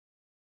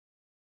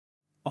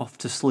Off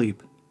to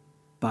Sleep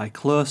by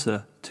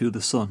Closer to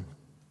the Sun.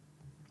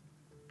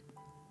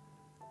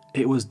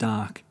 It was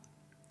dark.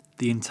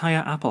 The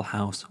entire apple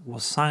house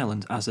was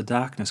silent as the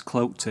darkness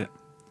cloaked it.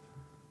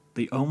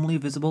 The only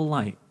visible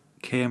light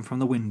came from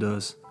the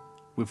windows,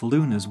 with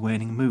Luna's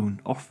waning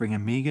moon offering a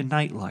meagre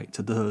nightlight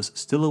to those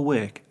still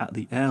awake at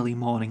the early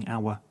morning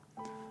hour.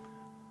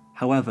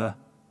 However,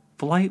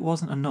 the light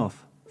wasn't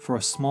enough for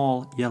a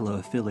small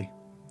yellow filly.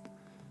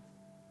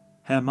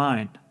 Her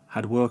mind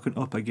had woken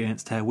up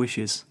against her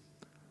wishes.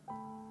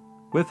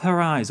 With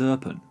her eyes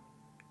open,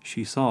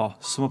 she saw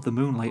some of the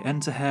moonlight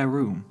enter her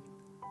room,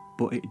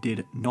 but it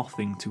did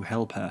nothing to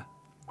help her.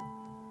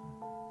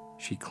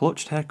 She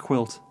clutched her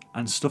quilt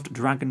and stuffed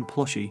dragon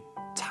plushie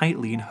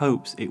tightly in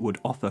hopes it would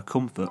offer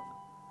comfort.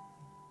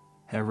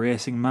 Her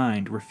racing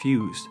mind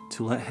refused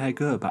to let her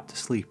go back to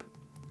sleep.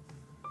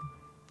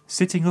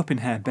 Sitting up in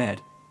her bed,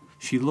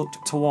 she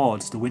looked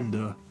towards the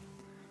window.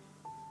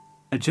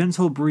 A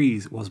gentle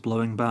breeze was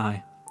blowing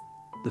by.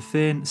 The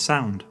faint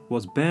sound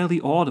was barely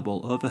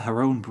audible over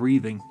her own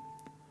breathing.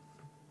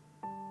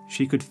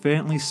 She could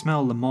faintly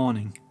smell the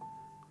morning,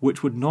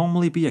 which would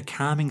normally be a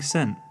calming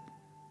scent,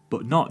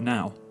 but not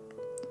now.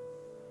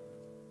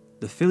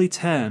 The filly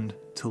turned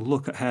to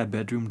look at her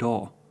bedroom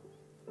door.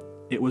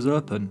 It was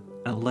open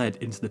and led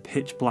into the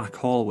pitch-black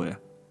hallway.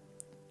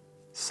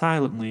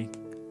 Silently,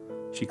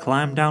 she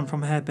climbed down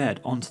from her bed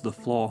onto the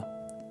floor.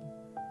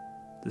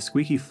 The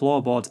squeaky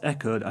floorboards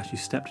echoed as she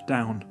stepped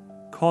down,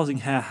 causing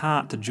her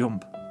heart to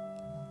jump.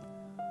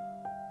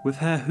 With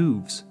her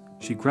hooves,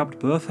 she grabbed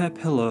both her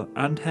pillow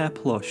and her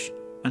plush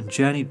and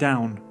journeyed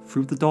down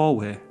through the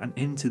doorway and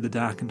into the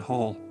darkened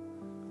hall.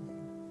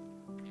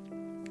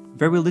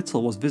 Very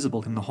little was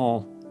visible in the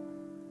hall.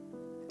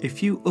 A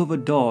few other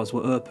doors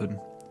were open.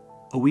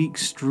 A weak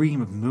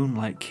stream of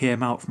moonlight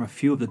came out from a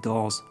few of the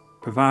doors,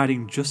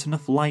 providing just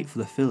enough light for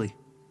the filly.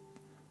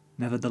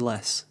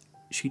 Nevertheless,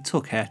 she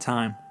took her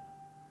time,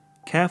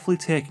 carefully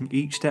taking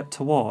each step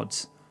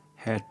towards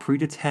her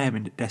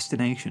predetermined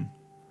destination.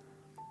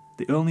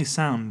 The only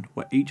sound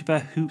were each of her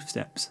hoof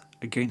steps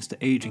against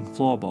the aging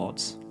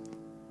floorboards.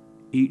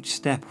 Each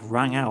step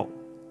rang out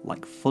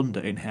like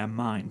thunder in her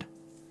mind.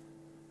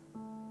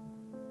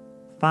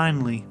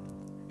 Finally,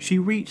 she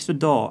reached the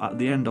door at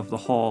the end of the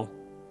hall.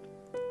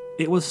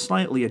 It was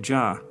slightly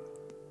ajar.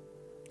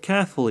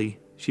 Carefully,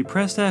 she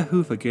pressed her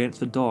hoof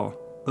against the door,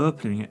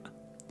 opening it.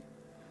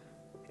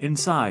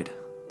 Inside,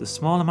 the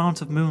small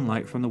amount of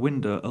moonlight from the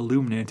window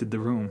illuminated the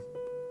room.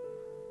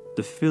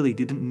 The filly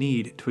didn't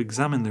need to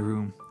examine the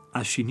room,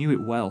 as she knew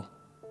it well.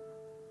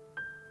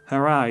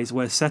 Her eyes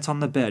were set on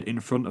the bed in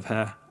front of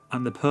her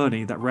and the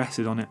pony that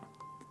rested on it.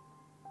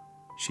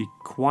 She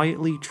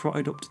quietly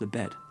trotted up to the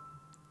bed.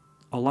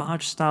 A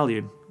large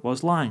stallion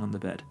was lying on the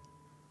bed,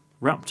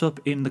 wrapped up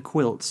in the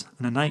quilts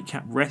and a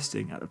nightcap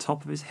resting at the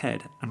top of his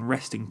head and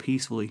resting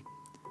peacefully.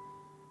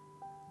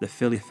 The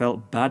filly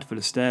felt bad for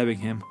disturbing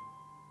him.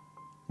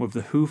 With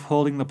the hoof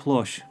holding the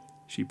plush,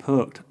 she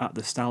poked at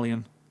the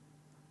stallion.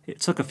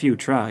 It took a few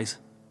tries,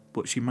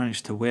 but she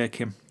managed to wake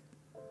him.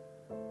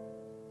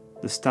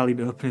 The stallion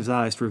opened his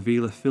eyes to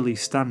reveal a filly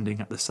standing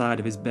at the side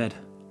of his bed.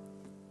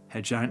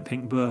 Her giant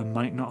pink bow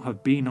might not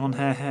have been on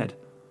her head,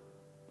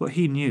 but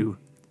he knew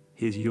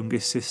his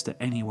youngest sister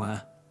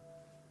anywhere.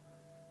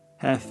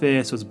 Her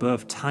face was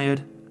both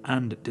tired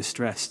and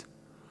distressed.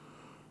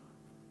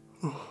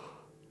 "Oh,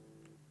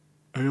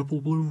 Apple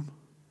Bloom,"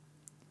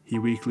 he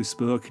weakly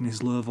spoke in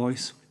his low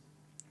voice.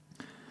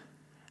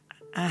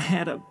 "I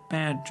had a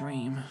bad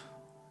dream,"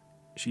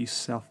 she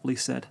softly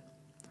said,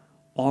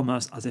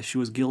 almost as if she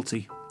was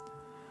guilty.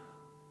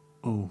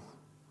 "Oh,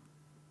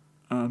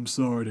 I'm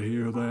sorry to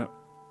hear that."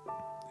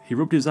 He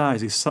rubbed his eyes.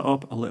 He sat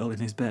up a little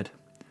in his bed.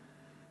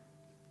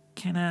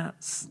 "Can I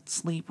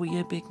sleep with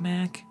you, Big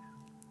Mac?"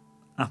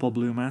 Apple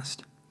Bloom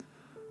asked.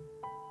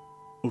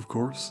 "Of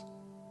course,"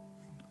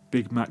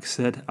 Big Mac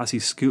said as he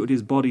scooted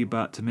his body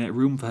back to make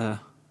room for her.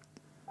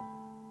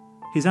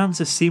 His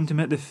answer seemed to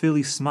make the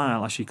filly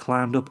smile as she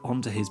climbed up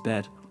onto his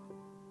bed.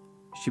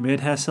 She made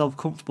herself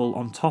comfortable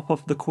on top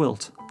of the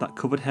quilt that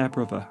covered her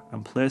brother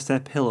and placed her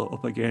pillow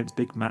up against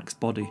Big Mac's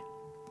body.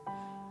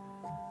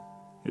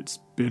 "It's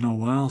been a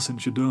while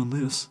since you done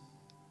this,"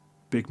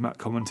 Big Mac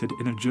commented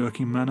in a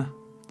joking manner.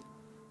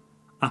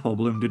 Apple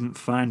Bloom didn't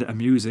find it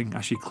amusing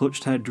as she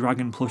clutched her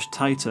dragon plush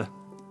tighter.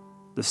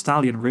 The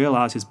stallion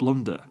realised his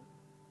blunder.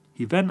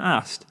 He then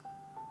asked,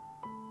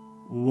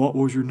 "What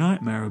was your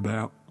nightmare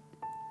about?"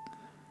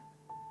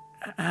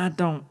 "I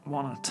don't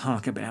want to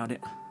talk about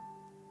it,"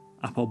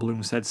 Apple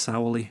Bloom said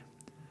sourly.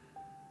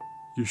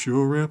 "You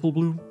sure, Apple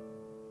Bloom?"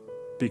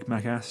 Big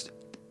Mac asked.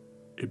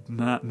 "It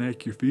might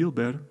make you feel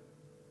better."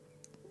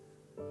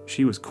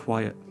 She was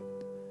quiet.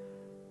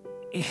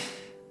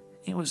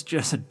 It was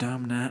just a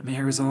dumb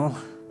nightmare is all."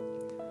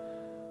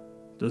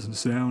 "Doesn't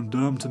sound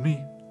dumb to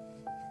me."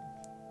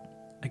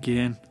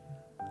 Again,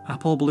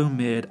 Apple Bloom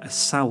made a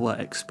sour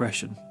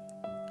expression.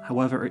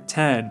 However, it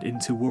turned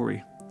into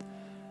worry.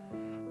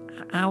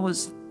 "I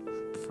was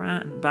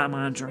frightened by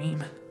my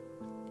dream.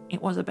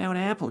 It was about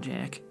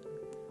Applejack."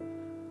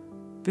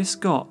 This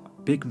got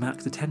Big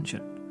Mac's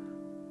attention.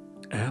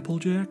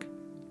 Applejack?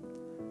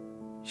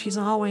 She's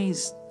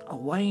always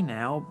away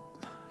now,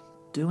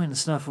 doing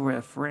stuff with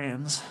her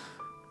friends.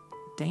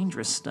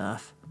 Dangerous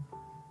stuff.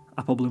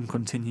 Applebloom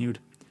continued.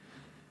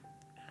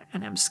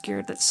 And I'm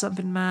scared that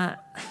something might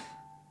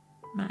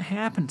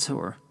happen to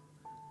her.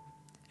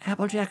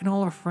 Applejack and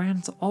all her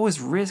friends are always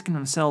risking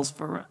themselves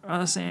for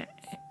us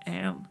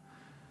and...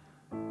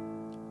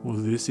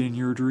 Was this in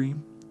your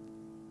dream?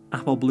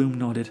 Applebloom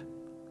nodded.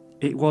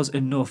 It was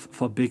enough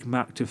for Big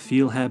Mac to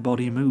feel her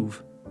body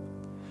move.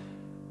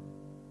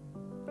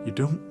 You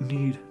don't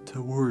need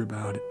to worry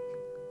about it.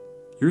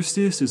 Your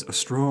sister's a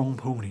strong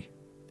pony,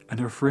 and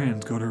her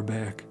friends got her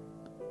back,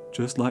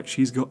 just like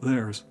she's got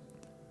theirs,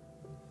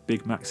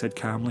 Big Mac said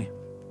calmly.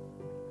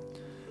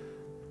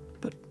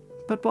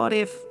 But what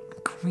if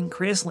Queen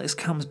Chrysalis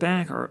comes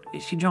back, or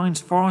if she joins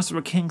forces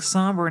with King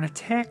Somber and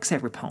attacks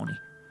every pony?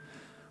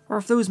 Or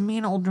if those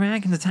mean old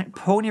dragons attack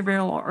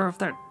Ponyville, or if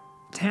that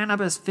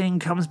Tanabas thing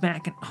comes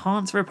back and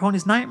haunts every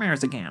pony's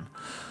nightmares again?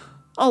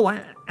 Oh,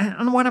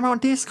 and what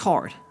about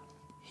Discord?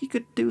 He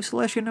could do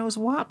Celestia knows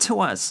what to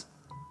us.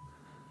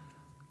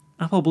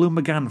 Applebloom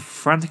began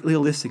frantically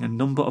listing a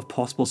number of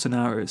possible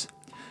scenarios.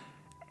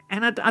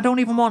 And I don't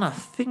even want to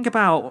think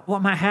about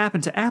what might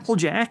happen to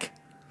Applejack.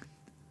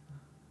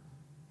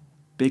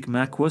 Big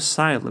Mac was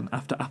silent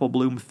after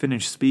Applebloom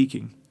finished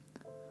speaking.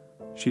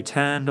 She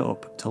turned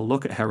up to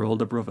look at her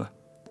older brother.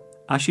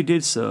 As she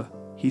did so,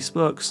 he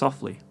spoke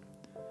softly.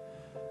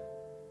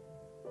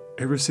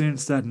 Ever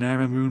since that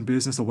Naira Moon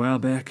business a while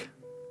back,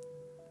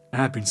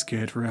 I've been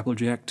scared for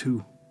Applejack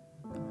too.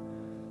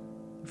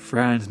 It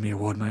frightens me of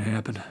what might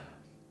happen.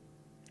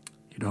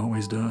 It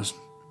always does.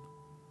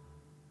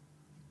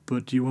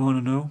 But do you want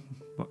to know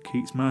what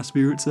keeps my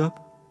spirits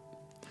up?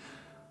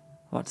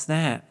 What's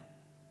that?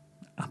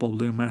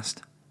 Applebloom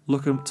asked,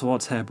 looking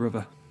towards her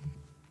brother.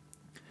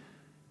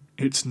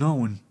 It's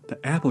knowing that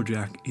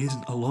Applejack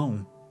isn't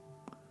alone.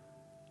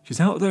 She's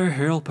out there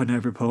helping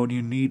every pony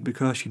in need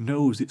because she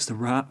knows it's the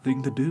right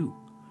thing to do.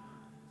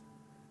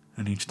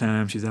 And each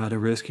time she's out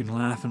of risking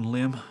life and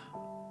limb,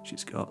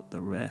 she's got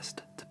the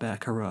rest to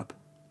back her up.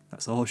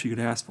 That's all she could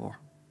ask for.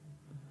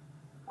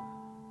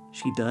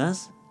 She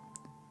does?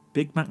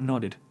 Big Mac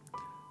nodded.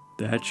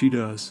 That she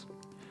does.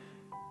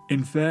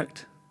 In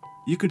fact,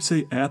 you could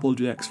say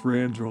Applejack's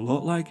friends are a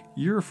lot like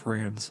your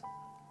friends.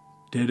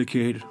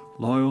 Dedicated,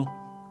 loyal,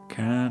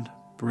 kind,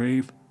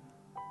 brave,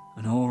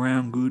 and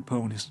all-round good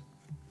ponies.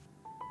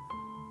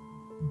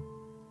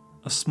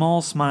 A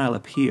small smile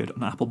appeared on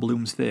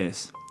Applebloom's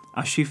face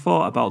as she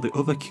thought about the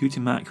other Cutie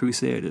Mark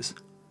Crusaders.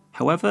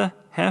 However,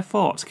 her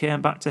thoughts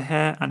came back to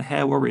her and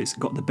her worries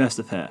got the best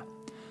of her.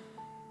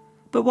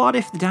 But what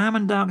if the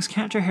Diamond Dogs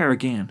capture her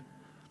again?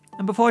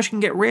 And before she can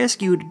get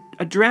rescued,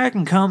 a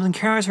dragon comes and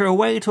carries her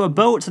away to a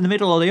boat in the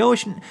middle of the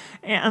ocean,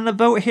 and the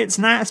boat hits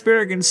an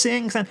iceberg and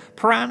sinks, and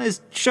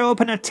piranhas show up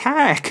and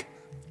attack.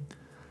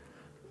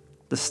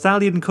 The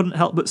stallion couldn't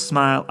help but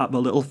smile at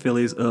the little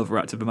filly's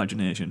overactive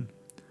imagination.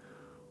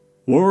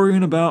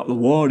 Worrying about the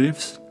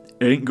what-ifs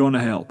ain't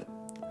gonna help.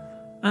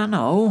 I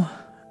know.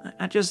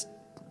 I just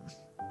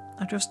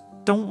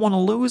don't want to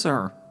lose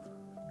her.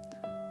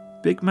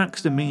 Big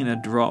Mac's demeanour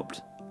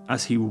dropped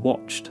as he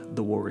watched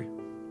the worry.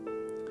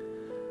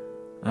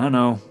 I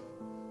know.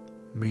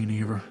 Me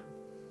neither.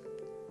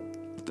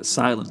 The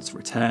silence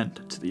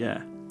returned to the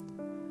air.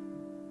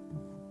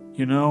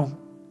 You know,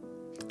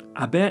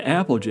 I bet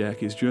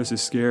Applejack is just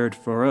as scared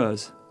for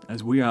us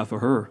as we are for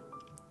her.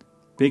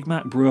 Big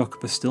Mac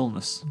broke the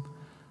stillness.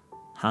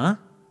 Huh?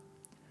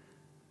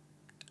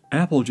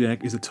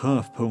 Applejack is a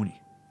tough pony,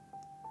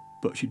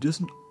 but she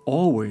doesn't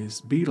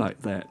always be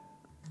like that.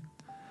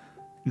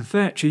 In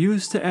fact, she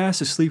used to ask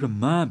to sleep in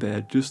my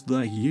bed just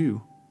like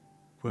you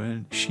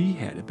when she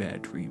had a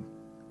bad dream,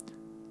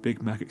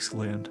 Big Mac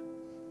exclaimed.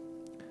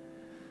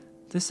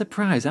 This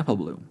surprised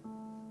Applebloom.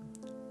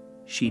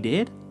 She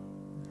did?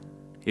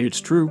 It's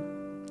true.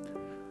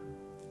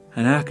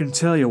 And I can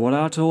tell you what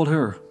I told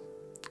her.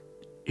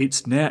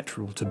 It's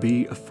natural to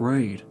be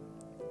afraid.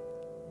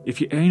 If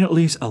you ain't at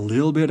least a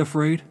little bit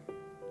afraid,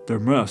 there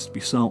must be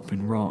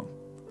something wrong.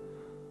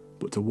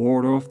 But to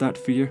ward off that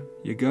fear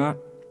you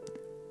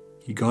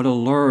gotta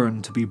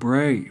learn to be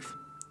brave.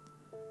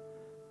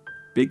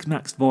 Big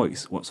Mac's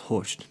voice was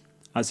hushed,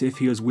 as if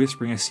he was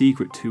whispering a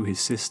secret to his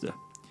sister.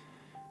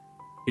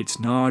 It's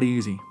not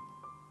easy,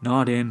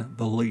 not in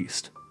the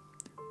least.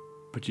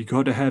 But you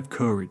gotta have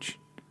courage,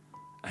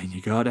 and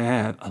you gotta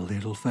have a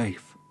little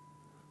faith.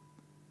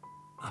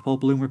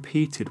 Applebloom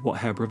repeated what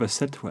her brother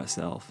said to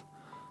herself.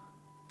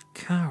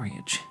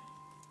 Courage.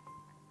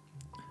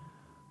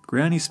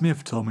 Granny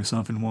Smith told me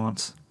something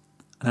once,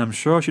 and I'm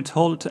sure she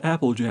told it to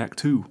Applejack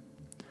too.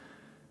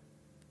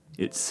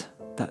 It's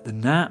that the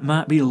night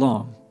might be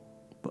long,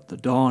 but the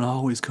dawn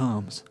always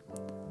comes.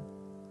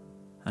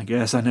 I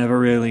guess I never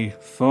really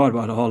thought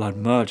about it all that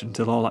much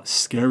until all that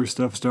scary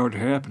stuff started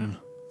happening.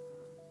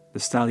 The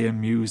stallion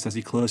mused as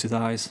he closed his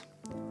eyes.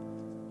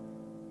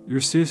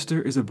 Your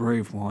sister is a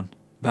brave one,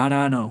 that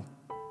I know.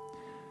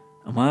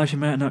 And while she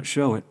might not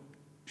show it,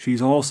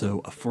 she's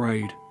also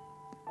afraid.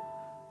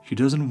 She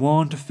doesn't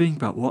want to think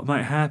about what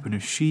might happen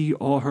if she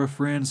or her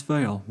friends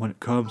fail when it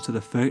comes to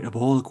the fate of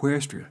all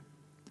Equestria.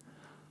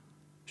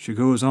 She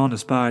goes on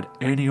despite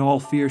any all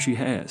fear she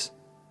has,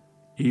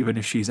 even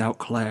if she's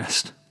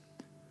outclassed.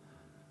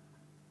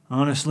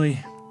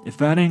 Honestly, if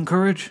that ain't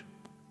courage,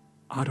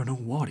 I don't know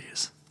what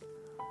is.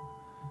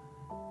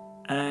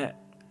 I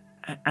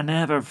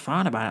never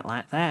thought about it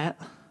like that.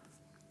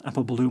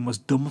 Apple Bloom was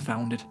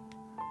dumbfounded.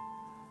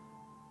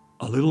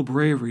 A little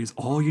bravery is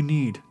all you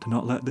need to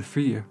not let the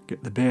fear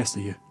get the best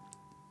of you,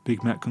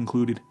 Big Mac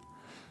concluded.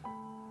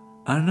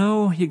 I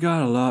know you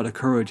got a lot of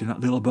courage in that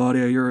little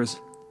body of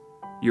yours.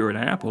 You're an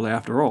apple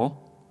after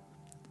all.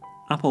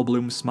 Apple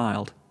Bloom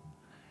smiled.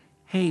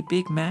 Hey,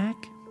 Big Mac.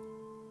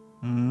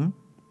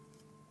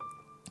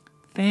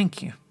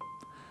 Thank you.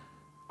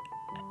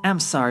 I'm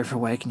sorry for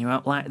waking you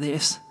up like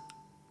this.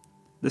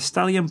 The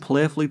stallion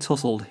playfully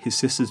tousled his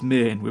sister's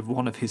mane with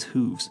one of his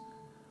hooves.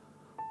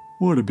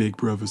 What are big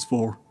brothers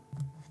for?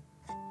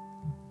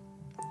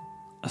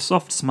 A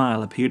soft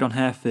smile appeared on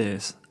her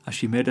face as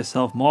she made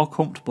herself more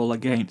comfortable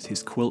against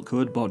his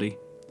quilt-covered body.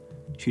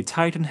 She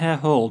tightened her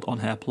hold on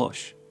her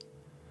plush.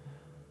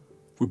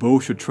 We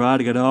both should try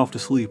to get off to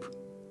sleep.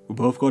 We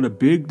both got a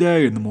big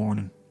day in the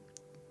morning,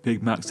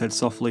 Big Mac said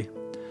softly.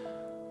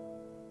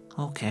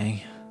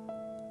 Okay,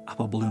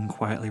 Apple Bloom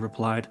quietly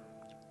replied.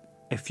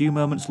 A few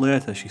moments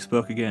later she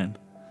spoke again.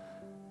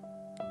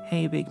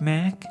 Hey, Big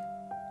Mac.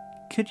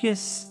 Could you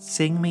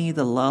sing me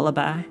the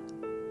lullaby?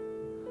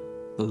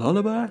 The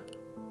lullaby?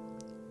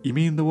 You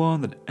mean the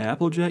one that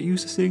Applejack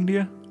used to sing to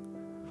you?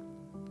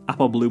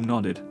 Apple Bloom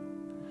nodded.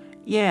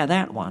 Yeah,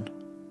 that one.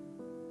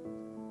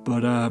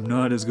 But I'm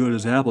not as good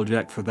as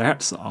Applejack for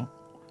that song.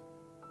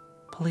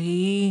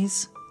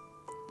 Please?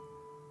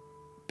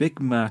 Big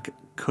Mac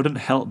couldn't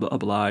help but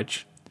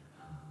oblige.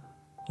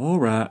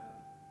 Alright,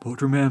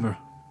 but remember,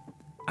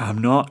 I'm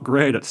not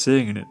great at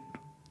singing it.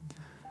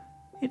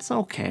 It's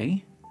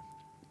okay.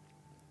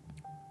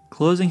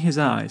 Closing his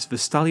eyes, the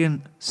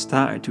stallion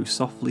started to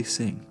softly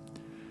sing.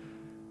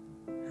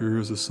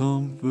 Here's a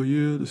song for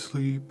you to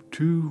sleep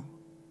to.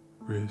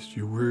 Rest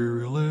your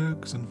weary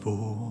legs and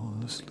fall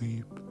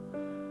asleep.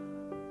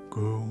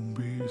 Go and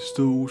be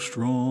so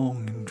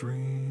strong in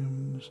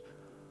dreams.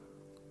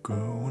 Go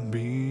and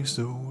be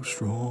so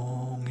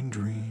strong in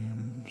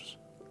dreams.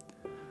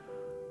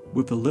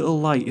 With the little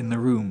light in the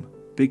room,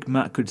 Big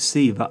Mac could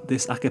see that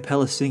this a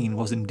cappella singing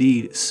was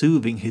indeed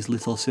soothing his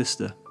little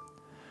sister.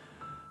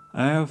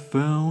 I have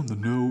found the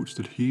notes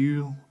that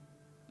heal.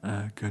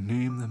 I can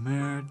name them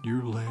at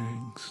your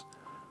legs.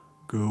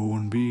 Go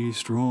and be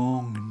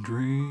strong in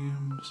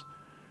dreams.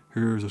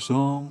 Here's a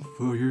song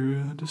for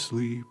you to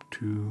sleep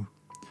to.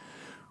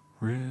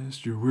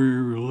 Rest your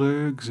weary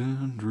legs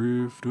and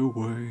drift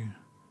away.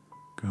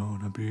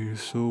 Gonna be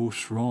so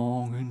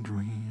strong in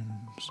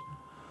dreams.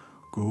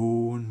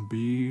 Go and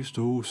be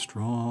so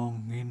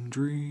strong in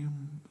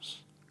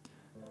dreams.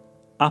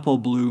 Apple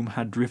Bloom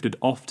had drifted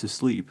off to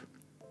sleep,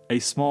 a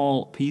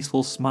small,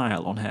 peaceful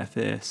smile on her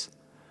face.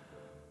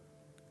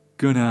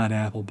 Good night,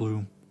 Apple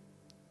Bloom.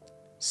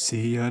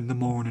 See ya in the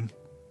morning.